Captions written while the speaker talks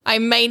I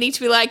may need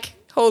to be like,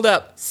 hold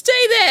up, stay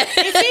there.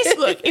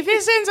 If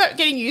this ends up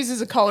getting used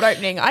as a cold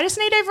opening, I just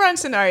need everyone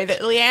to know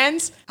that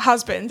Leanne's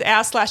husband,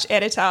 our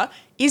 /editor,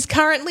 is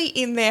currently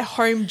in their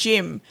home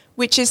gym,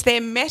 which is their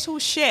metal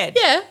shed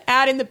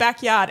out in the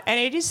backyard, and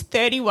it is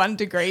 31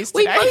 degrees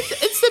today.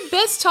 It's the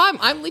best time.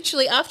 I'm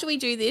literally, after we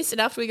do this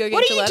and after we go get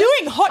What are you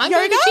doing? Hot yoga?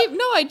 Going to the gym.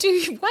 No, I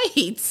do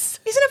weights.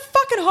 Isn't it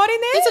fucking hot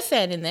in there? There's a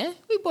fan in there.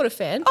 We bought a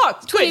fan. Oh,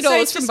 $20 so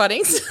it's from just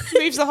Bunnings.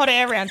 moves the hot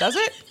air around, does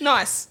it?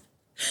 Nice.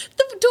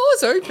 The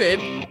door's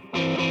open.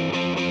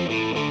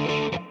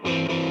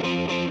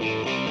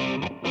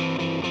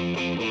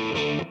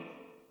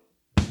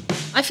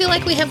 I feel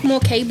like we have more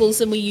cables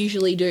than we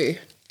usually do.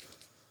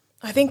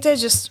 I think they're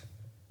just...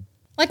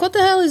 Like, what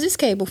the hell is this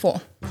cable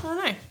for? I don't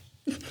know.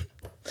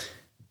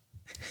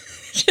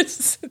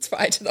 It's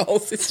right to the whole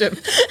system.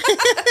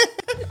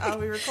 Are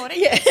we recording?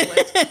 Yeah.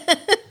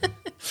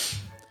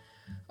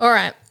 All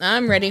right,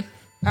 I'm ready.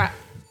 All right.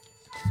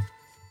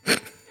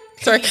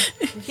 Sorry.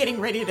 I'm getting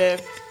ready to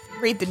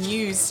read the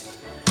news.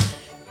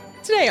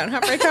 Today on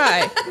Heartbreak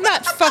High,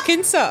 Matt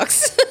fucking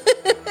sucks.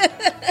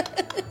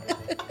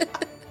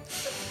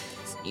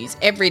 News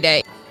every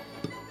day.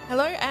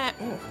 Hello,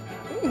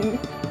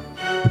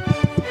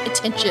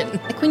 Attention.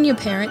 Like when your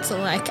parents are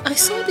like, I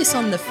saw this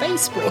on the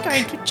Facebook. We're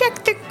going to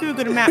check the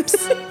Google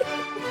Maps.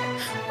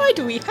 Why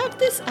do we have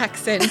this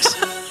accent?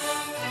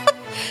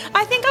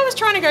 I think I was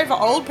trying to go for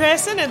old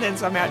person and then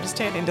somehow it just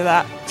turned into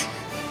that.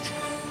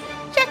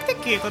 Check the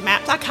Google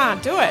Maps. I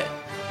can't do it.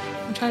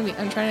 I'm trying to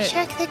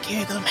check the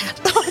Google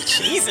Maps. Oh,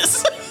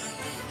 Jesus.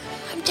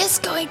 I'm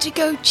just going to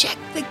go check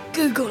the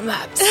Google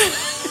Maps.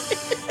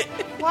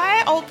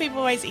 Why are old people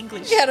always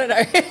English? Yeah, I don't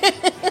know.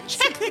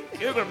 Check the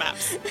Google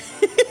Maps.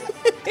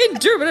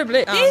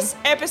 Indubitably. This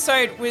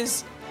episode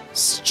was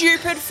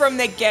stupid from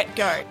the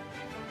get-go. Are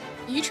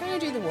you trying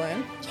to do the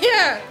worm?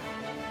 Yeah.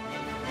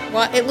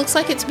 Well, it looks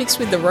like it's mixed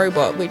with the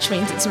robot, which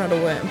means it's not a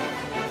worm.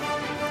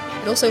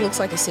 It also looks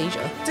like a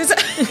seizure. Does it?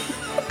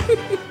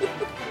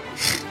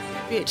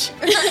 Bitch.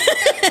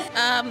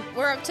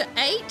 We're up to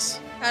 8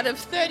 out of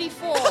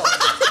 34.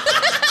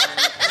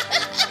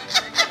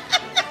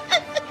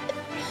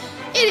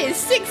 It is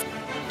 6.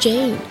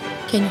 Jane,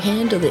 can you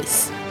handle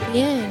this?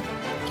 Leanne,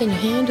 can you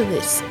handle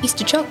this?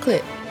 Easter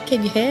chocolate,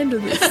 can you handle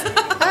this?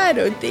 I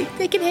don't think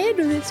they can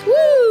handle this.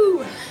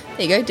 Woo!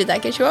 There you go. Did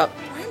that get you up?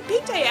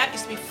 Big Day Out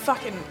used to be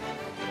fucking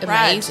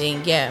rad.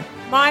 Amazing, yeah.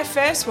 My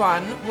first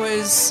one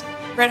was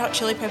Red Hot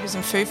Chili Peppers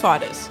and Foo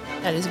Fighters.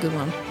 That is a good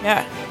one.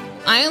 Yeah.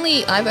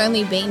 I've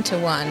only been to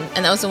one,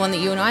 and that was the one that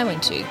you and I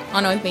went to.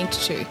 Oh no, I've been to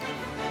 2.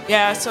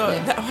 Yeah, I saw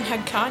that one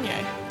had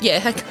Kanye. Yeah.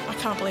 I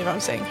can't believe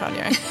I'm saying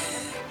Kanye.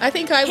 I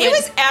think I went. He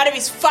was out of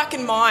his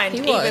fucking mind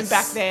He even was.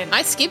 back then.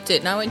 I skipped it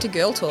and I went to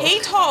Girl Talk.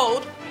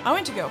 I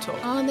went to Girl Talk.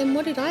 Oh, and then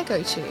what did I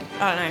go to?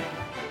 I don't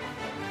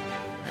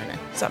know.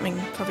 Something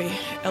probably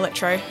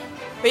electro.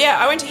 But yeah,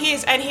 I went to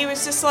his and he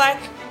was just like,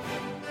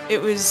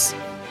 it was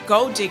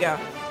Gold Digger.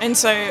 And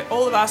so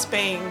all of us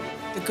being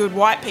the good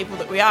white people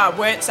that we are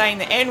weren't saying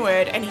the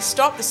N-word, and he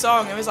stopped the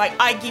song and was like,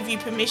 I give you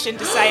permission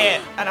to say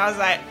it. And I was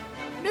like,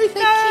 No, thank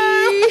you.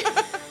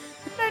 I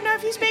don't know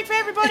if you speak for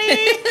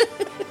everybody.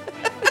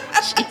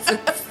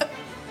 Jesus.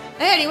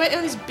 And he went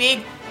on this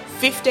big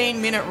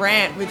 15-minute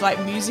rant with like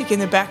music in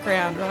the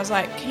background. And I was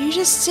like, can you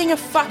just sing a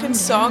fucking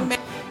song, man?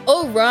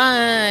 All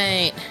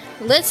right,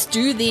 let's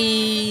do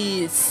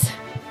this.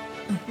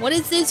 What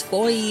is this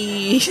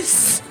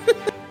voice?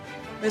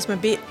 Where's my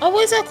bit? Oh,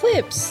 where's our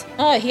clips?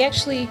 Oh, he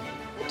actually...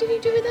 What did he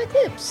do with our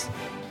clips?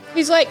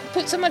 He's like,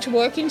 put so much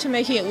work into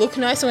making it look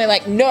nice, and we're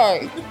like,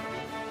 no.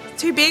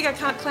 It's too big, I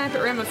can't clamp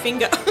it around my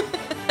finger.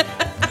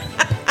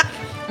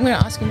 I'm going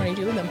to ask him what he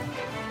do with them.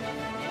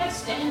 That's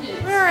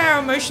standard. Where are our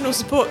emotional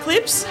support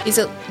clips? Is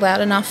it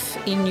loud enough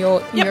in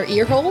your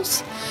ear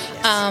holes?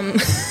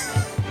 Yes.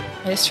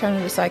 I'm just trying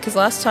to decide, because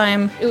last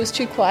time, it was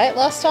too quiet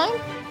last time.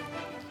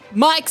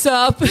 Mic's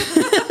up.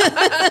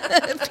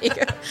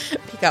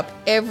 pick up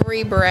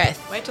every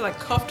breath. Wait till I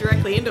cough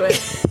directly into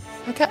it.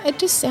 Okay, it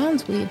just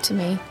sounds weird to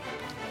me.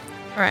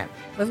 All right,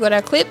 we've got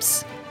our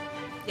clips.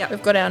 Yep.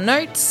 We've got our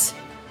notes.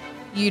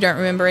 You don't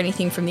remember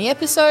anything from the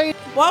episode.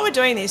 While we're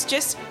doing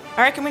this,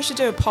 I reckon we should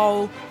do a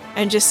poll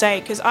and just say,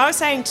 because I was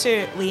saying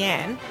to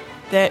Leanne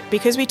that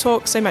because we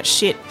talk so much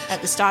shit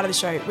at the start of the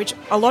show, which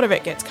a lot of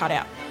it gets cut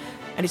out,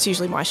 and it's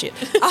usually my shit.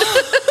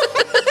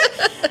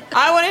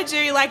 I want to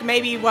do like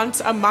maybe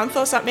once a month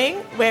or something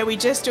where we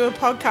just do a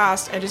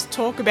podcast and just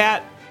talk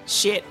about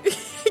shit.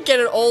 Get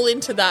it all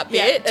into that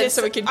bit, Yeah, and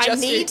so we can just... I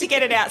need to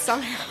get it out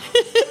somehow.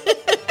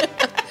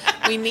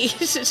 We need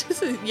to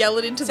just yell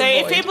it into So the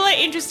if void. people are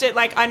interested,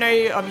 like I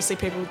know obviously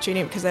people tune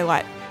in because they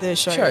like the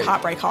show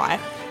Heartbreak High,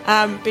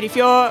 but if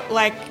you're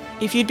like,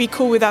 if you'd be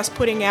cool with us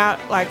putting out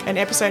like an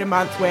episode a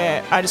month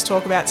where I just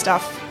talk about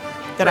stuff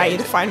that I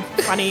either find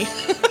funny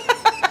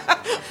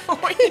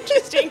or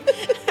interesting,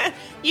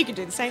 you can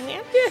do the same,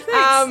 Leanne. Yeah,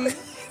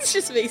 thanks. It's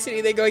just me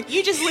sitting there going,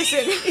 You just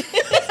listen.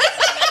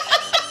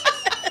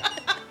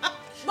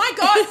 My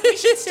God, we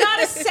should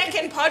start a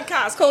second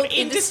podcast called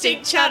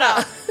Indistinct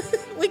Chatter.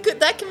 We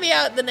could. That can be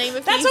the name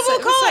of That's the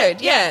what we'll call it.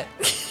 episode. Yeah.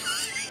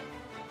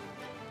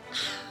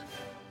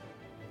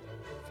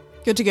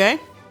 Good to go?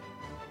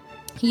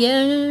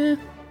 Yeah.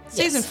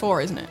 Season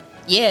 4, isn't it?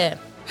 Yeah.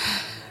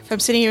 If I'm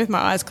sitting here with my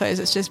eyes closed,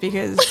 it's just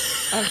because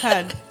I've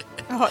had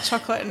a hot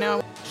chocolate and now.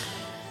 All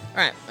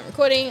right, I'm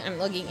recording. I'm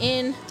logging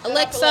in.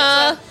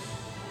 Alexa.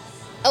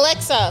 Alexa.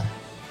 Alexa.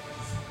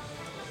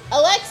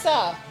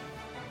 Alexa.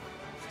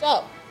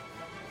 Stop.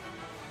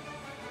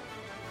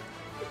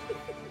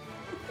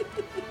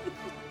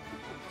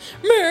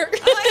 Mer.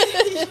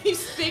 You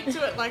speak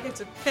to it like it's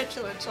a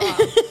petulant child.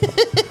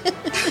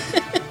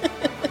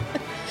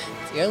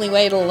 It's the only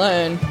way it'll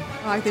learn.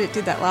 I like that it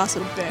did that last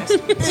little burst.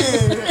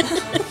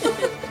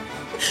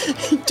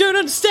 Don't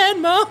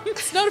understand, Mom.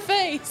 It's not a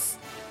face.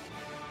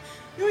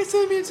 You always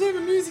tell me to turn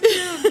my music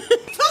down.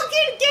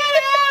 Fucking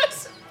get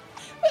out!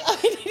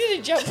 I needed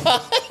to jump high.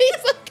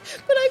 He's like,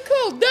 but I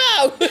called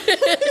no.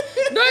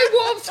 No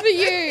warmth for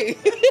you.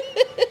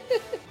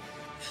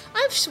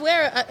 I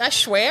swear. I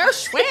swear. I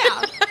swear.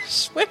 I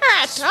swear.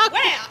 I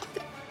Wow!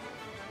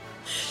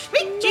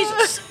 Sweet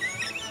Jesus!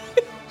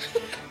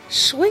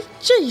 Sweet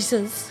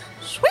Jesus.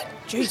 Sweet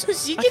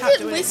Jesus! You I give can't it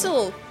do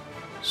whistle.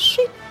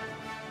 Sweet.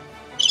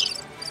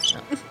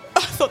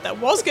 I thought that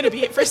was going to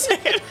be it for a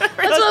second. That's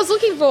what I was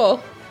looking for.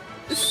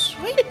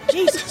 Sweet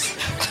Jesus.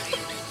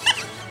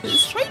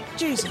 Sweet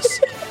Jesus.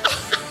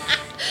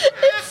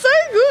 It's so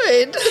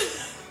good.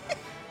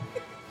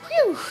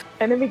 Phew.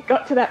 And then we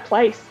got to that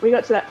place. We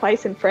got to that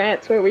place in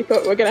France where we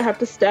thought we were going to have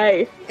to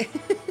stay.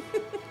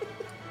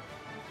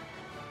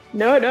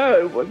 No,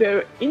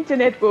 the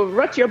internet will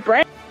rot your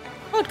brain.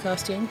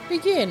 Podcasting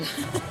begin.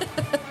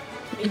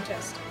 Big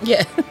test.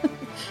 Yeah.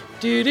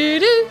 Do do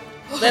do.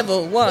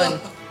 Level 1.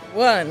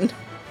 1.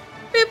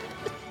 Beep.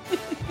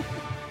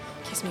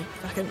 Gives me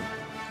fucking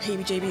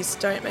heebie-jeebies.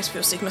 Don't make me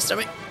feel sick in my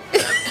stomach.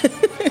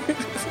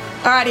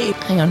 Alrighty.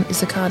 Hang on,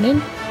 is the card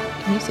in?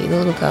 Can you see the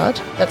little card?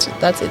 That's it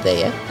there,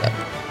 yeah? Yep.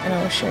 And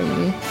I'll show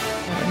you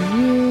our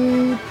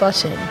new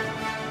button.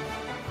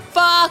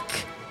 Fuck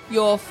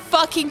your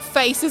fucking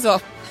faces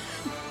off.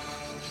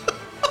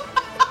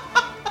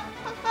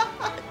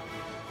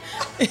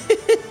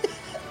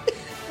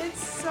 It's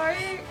so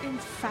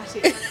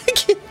emphatic.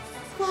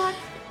 Fuck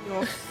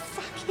your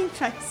fucking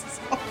faces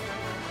off.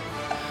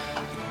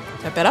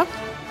 Is that better?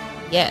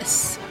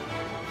 Yes.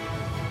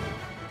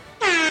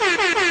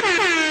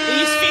 Are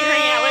you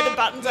figuring out where the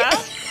buttons are?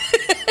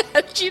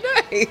 How did you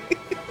know?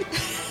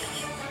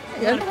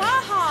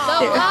 Wow.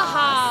 The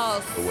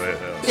warehouse. The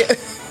warehouse. Yeah.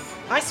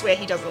 I swear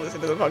he doesn't listen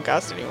to the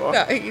podcast anymore.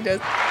 No, he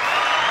does.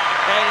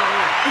 Hey.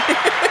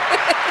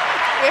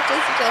 We have to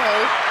listen to the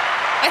whole.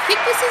 I think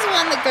this is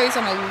one that goes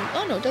on a loop.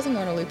 Oh no, it doesn't go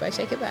on a loop. I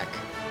take it back.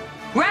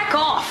 Rack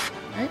off!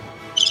 Right?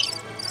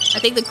 I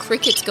think the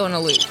crickets go on a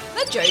loop. Is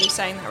that Jodie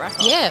saying that right?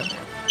 Yeah.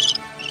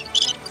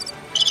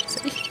 So,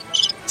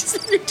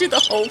 just do the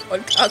whole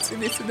podcast with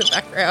this in the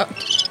background.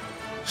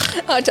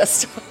 I'll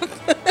just stop.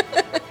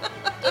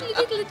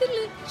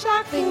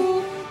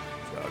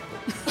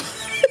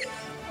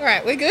 All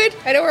right, we're good.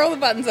 I know where all the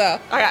buttons are.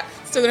 Okay.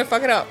 Still gonna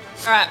fuck it up.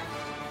 All right.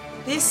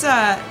 This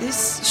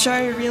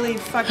show really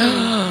fucking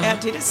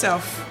outdid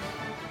itself.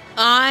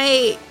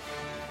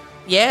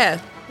 Yeah.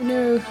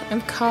 No,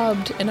 I'm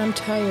carved and I'm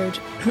tired.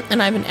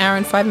 And I have an hour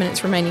and 5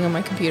 minutes remaining on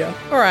my computer.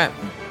 All right.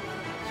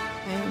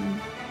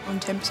 On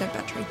 10%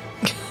 battery.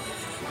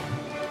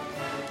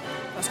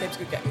 Last game's a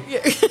good game.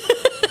 Yeah.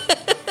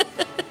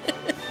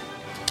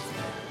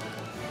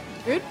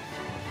 Good?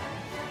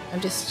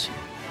 I'm just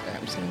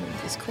gonna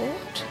move this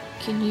cord.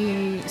 Can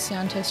you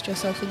sound test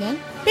yourself again?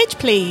 Bitch,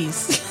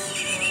 please.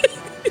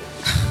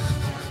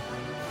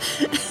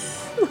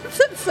 What's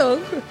that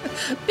song?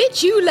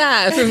 Bitch, you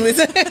lie from this.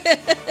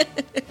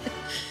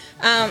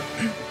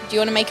 Do you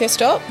want to make her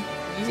stop?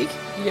 Music?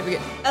 You never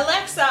get.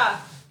 Alexa,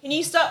 can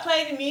you stop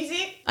playing the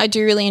music? I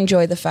do really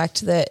enjoy the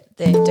fact that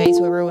their days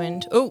were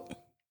ruined. Oh,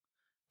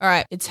 all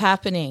right, it's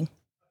happening.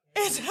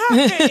 It's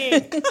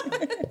happening.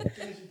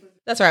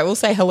 That's all right. We'll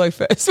say hello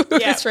first. We'll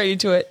Yeah. get straight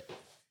into it.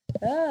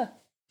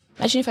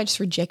 Imagine if I just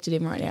rejected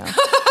him right now.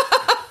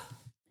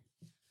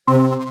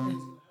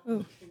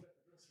 Ooh.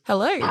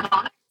 Hello.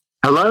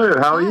 Hello,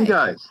 how are you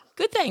guys?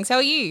 Good, thanks. How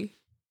are you?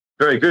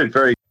 Very good,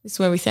 very This is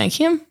where we thank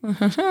him.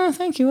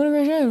 Thank you. What a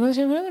great show. Why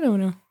do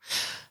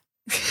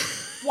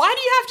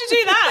you have to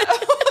do that?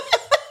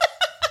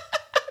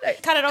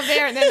 Cut it off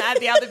there and then add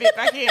the other bit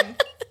back in.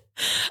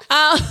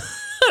 I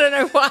don't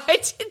know why I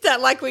did that.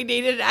 Like we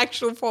needed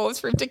actual forms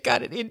for him to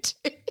cut it into.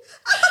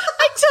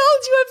 I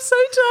told you I'm so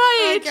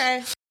tired.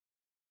 Okay.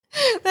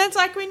 That's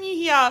like when you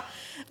hear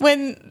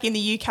when in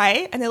the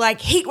UK and they're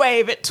like heat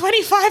wave at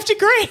 25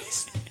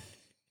 degrees.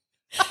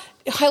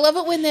 I love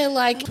it when they're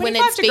like, when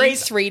 25 it's been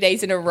degrees. 3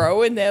 days in a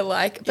row and they're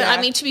like, but Yeah.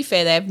 I mean, to be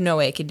fair, they have no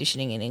air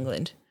conditioning in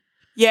England.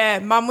 Yeah,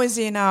 Mum was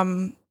in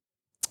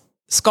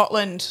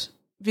Scotland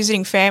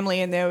visiting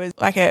family and there was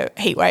like a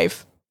heat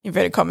wave,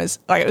 inverted commas,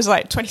 like it was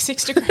like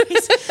 26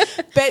 degrees.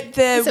 But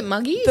Is it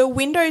muggy? the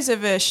windows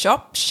of a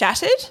shop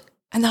shattered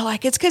and they're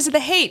like, it's because of the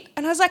heat.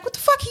 And I was like, what the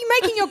fuck are you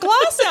making your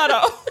glass out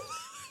of?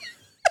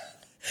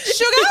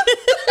 Sugar?